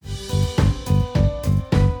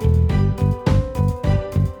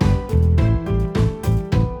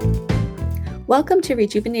Welcome to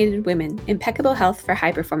Rejuvenated Women, Impeccable Health for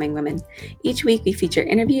High-Performing Women. Each week we feature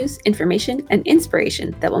interviews, information, and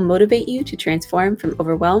inspiration that will motivate you to transform from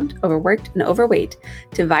overwhelmed, overworked, and overweight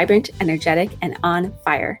to vibrant, energetic, and on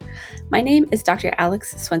fire. My name is Dr.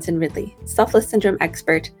 Alex Swenson Ridley, self-less syndrome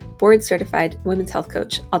expert, board-certified women's health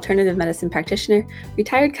coach, alternative medicine practitioner,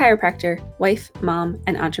 retired chiropractor, wife, mom,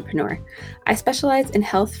 and entrepreneur. I specialize in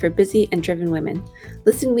health for busy and driven women.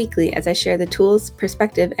 Listen weekly as I share the tools,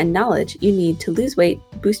 perspective, and knowledge you need to lose weight,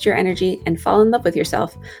 boost your energy, and fall in love with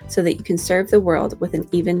yourself so that you can serve the world with an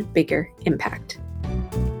even bigger impact.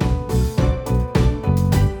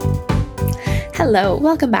 Hello,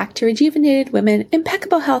 welcome back to Rejuvenated Women,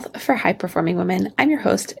 Impeccable Health for High-Performing Women. I'm your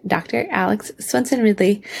host, Dr. Alex Swenson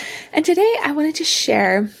Ridley, and today I wanted to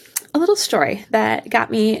share a little story that got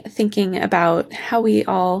me thinking about how we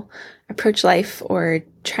all approach life or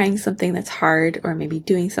trying something that's hard or maybe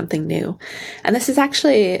doing something new. And this is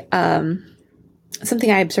actually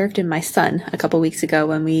something I observed in my son a couple weeks ago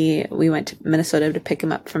when we went to Minnesota to pick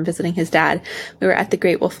him up from visiting his dad. We were at the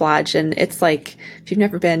Great Wolf Lodge, and it's like, if you've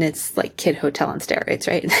never been, it's like kid hotel on steroids,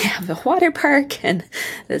 right? And they have a water park and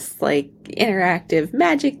this like interactive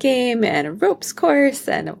magic game and a ropes course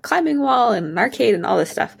and a climbing wall and an arcade and all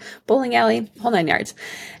this stuff, bowling alley, whole 9 yards.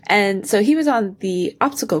 And so he was on the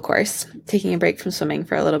obstacle course, taking a break from swimming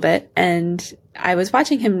for a little bit, and I was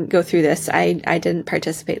watching him go through this. I didn't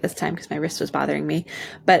participate this time because my wrist was bothering me,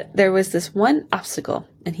 but there was this one obstacle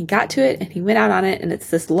and he got to it and he went out on it, and it's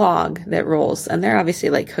this log that rolls, and they're obviously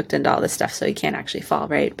like hooked into all this stuff so he can't actually fall,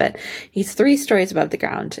 right? But he's 3 stories above the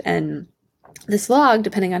ground, and this log,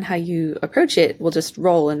 depending on how you approach it, will just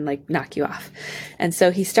roll and like knock you off. And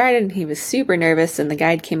so he started and he was super nervous, and the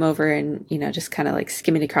guide came over and, just kind of like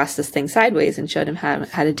skimming across this thing sideways and showed him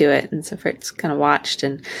how to do it. And so Fritz kind of watched,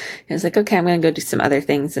 and he was like, okay, I'm going to go do some other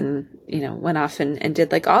things. And, went off and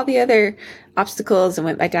did like all the other obstacles and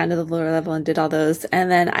went back down to the lower level and did all those.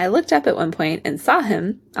 And then I looked up at one point and saw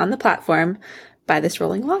him on the platform by this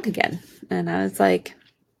rolling log again. And I was like,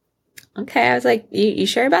 okay. I was like, you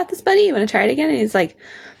sure about this, buddy? You want to try it again? And he's like,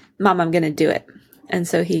 Mom, I'm going to do it. And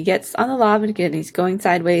so he gets on the log again, and he's going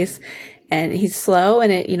sideways, and he's slow,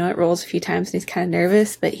 and it rolls a few times, and he's kind of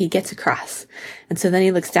nervous, but he gets across. And so then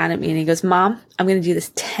he looks down at me and he goes, Mom, I'm going to do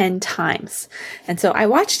this 10 times. And so I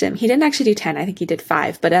watched him. He didn't actually do 10. I think he did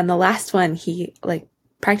 5. But on the last one, he like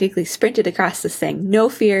practically sprinted across this thing. No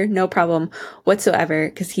fear, no problem whatsoever,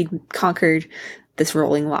 because he conquered this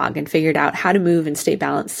rolling log and figured out how to move and stay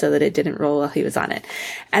balanced so that it didn't roll while he was on it.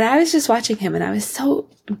 And I was just watching him, and I was so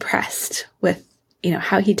impressed with,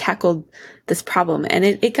 how he tackled this problem. And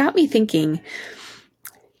it got me thinking,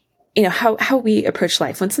 how we approach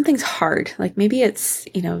life when something's hard. Like maybe it's,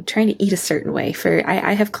 trying to eat a certain way.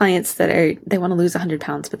 I have clients that they want to lose 100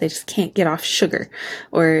 pounds, but they just can't get off sugar.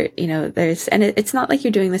 Or, it's not like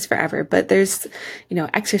you're doing this forever, but there's,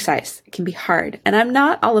 exercise can be hard. And I'm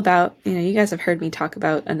not all about, you guys have heard me talk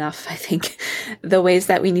about enough, I think, the ways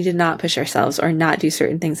that we need to not push ourselves or not do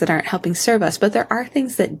certain things that aren't helping serve us. But there are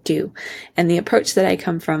things that do. And the approach that I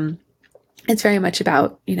come from, it's very much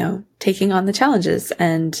about, taking on the challenges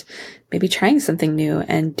and maybe trying something new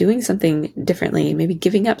and doing something differently, maybe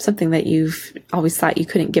giving up something that you've always thought you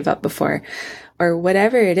couldn't give up before, or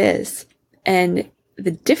whatever it is. And the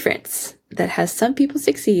difference that has some people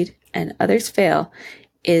succeed and others fail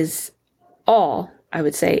is all, I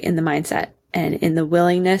would say, in the mindset and in the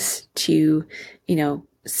willingness to,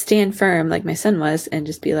 stand firm like my son was and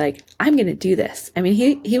just be like, I'm going to do this. I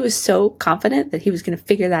mean, he was so confident that he was going to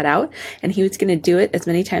figure that out, and he was going to do it as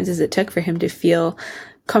many times as it took for him to feel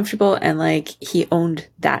comfortable and like he owned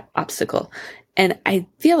that obstacle. And I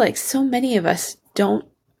feel like so many of us don't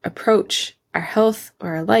approach our health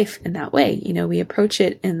or our life in that way. We approach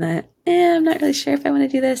it in the, I'm not really sure if I want to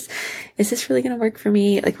do this. Is this really going to work for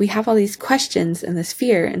me? Like we have all these questions and this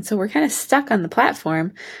fear. And so we're kind of stuck on the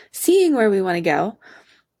platform, seeing where we want to go,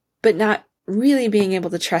 but not really being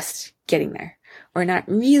able to trust getting there, or not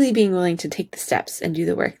really being willing to take the steps and do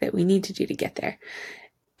the work that we need to do to get there.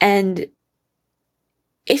 And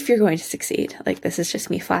if you're going to succeed, like this is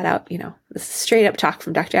just me flat out, this is straight up talk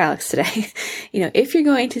from Dr. Alex today. If you're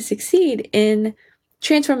going to succeed in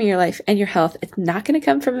transforming your life and your health, it's not going to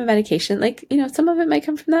come from a medication. Like, some of it might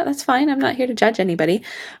come from that. That's fine. I'm not here to judge anybody,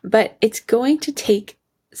 but it's going to take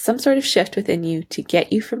some sort of shift within you to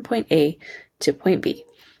get you from point A to point B.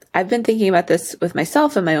 I've been thinking about this with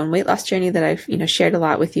myself and my own weight loss journey that I've, shared a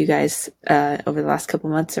lot with you guys, over the last couple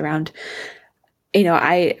months around,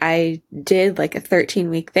 I did like a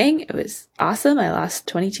 13-week thing. It was awesome. I lost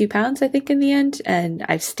 22 pounds, I think, in the end. And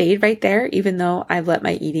I've stayed right there, even though I've let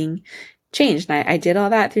my eating change. And I did all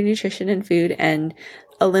that through nutrition and food. And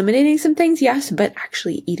eliminating some things, yes, but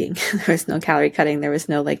actually eating. There was no calorie cutting. There was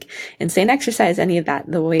no like insane exercise, any of that.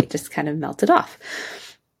 The weight just kind of melted off.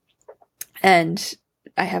 And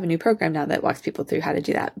I have a new program now that walks people through how to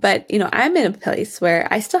do that. But, I'm in a place where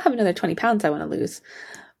I still have another 20 pounds I want to lose.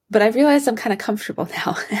 But I've realized I'm kind of comfortable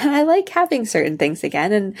now, and I like having certain things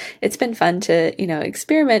again. And it's been fun to,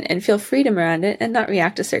 experiment and feel freedom around it and not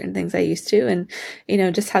react to certain things I used to, and,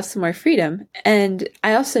 just have some more freedom. And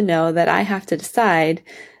I also know that I have to decide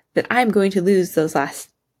that I'm going to lose those last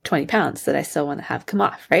 20 pounds that I still want to have come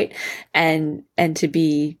off, right? And to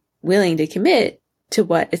be willing to commit to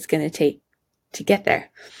what it's going to take to get there.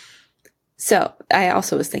 So I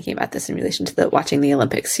also was thinking about this in relation to watching the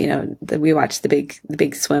Olympics. We watched the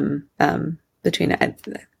big swim between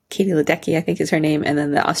Katie Ledecky, I think is her name, and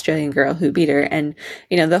then the Australian girl who beat her. And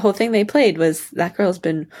the whole thing they played was that girl's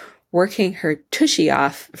been working her tushy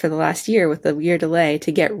off for the last year with a year delay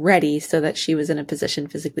to get ready so that she was in a position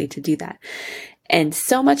physically to do that. And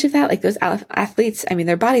so much of that, like those athletes, I mean,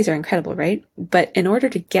 their bodies are incredible, right? But in order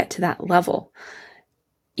to get to that level,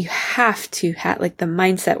 you have to have like the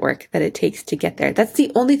mindset work that it takes to get there. That's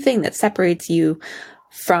the only thing that separates you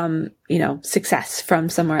from, success from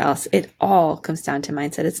somewhere else. It all comes down to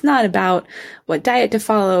mindset. It's not about what diet to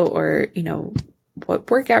follow or, what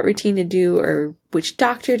workout routine to do or which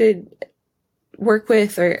doctor to work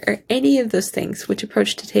with or any of those things, which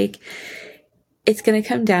approach to take. It's going to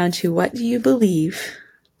come down to what do you believe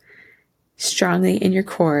strongly in your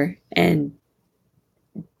core and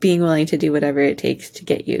being willing to do whatever it takes to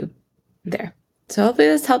get you there. So hopefully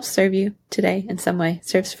this helps serve you today in some way,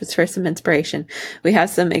 serves for some inspiration. We have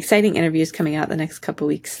some exciting interviews coming out the next couple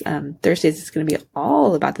weeks. Thursdays is going to be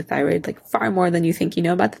all about the thyroid, like far more than you think you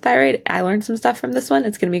know about the thyroid. I learned some stuff from this one.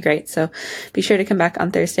 It's going to be great. So be sure to come back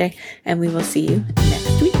on Thursday and we will see you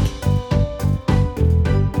next week.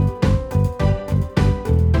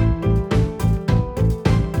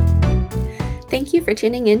 Thank you for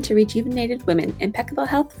tuning in to Rejuvenated Women, Impeccable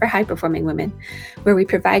Health for High-Performing Women, where we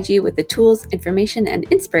provide you with the tools, information, and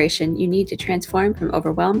inspiration you need to transform from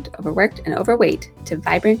overwhelmed, overworked, and overweight to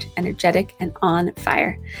vibrant, energetic, and on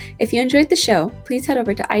fire. If you enjoyed the show, please head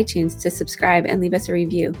over to iTunes to subscribe and leave us a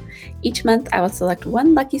review. Each month, I will select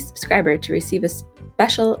one lucky subscriber to receive a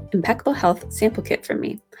special Impeccable Health sample kit from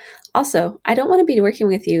me. Also, I don't want to be working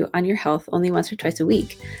with you on your health only once or twice a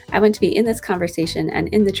week. I want to be in this conversation and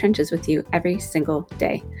in the trenches with you every single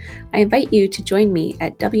day. I invite you to join me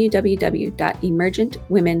at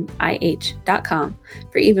www.emergentwomenih.com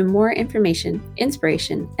for even more information,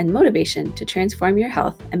 inspiration, and motivation to transform your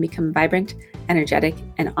health and become vibrant, energetic,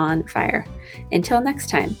 and on fire. Until next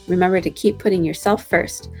time, remember to keep putting yourself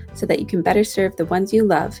first so that you can better serve the ones you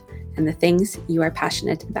love and the things you are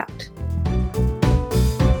passionate about.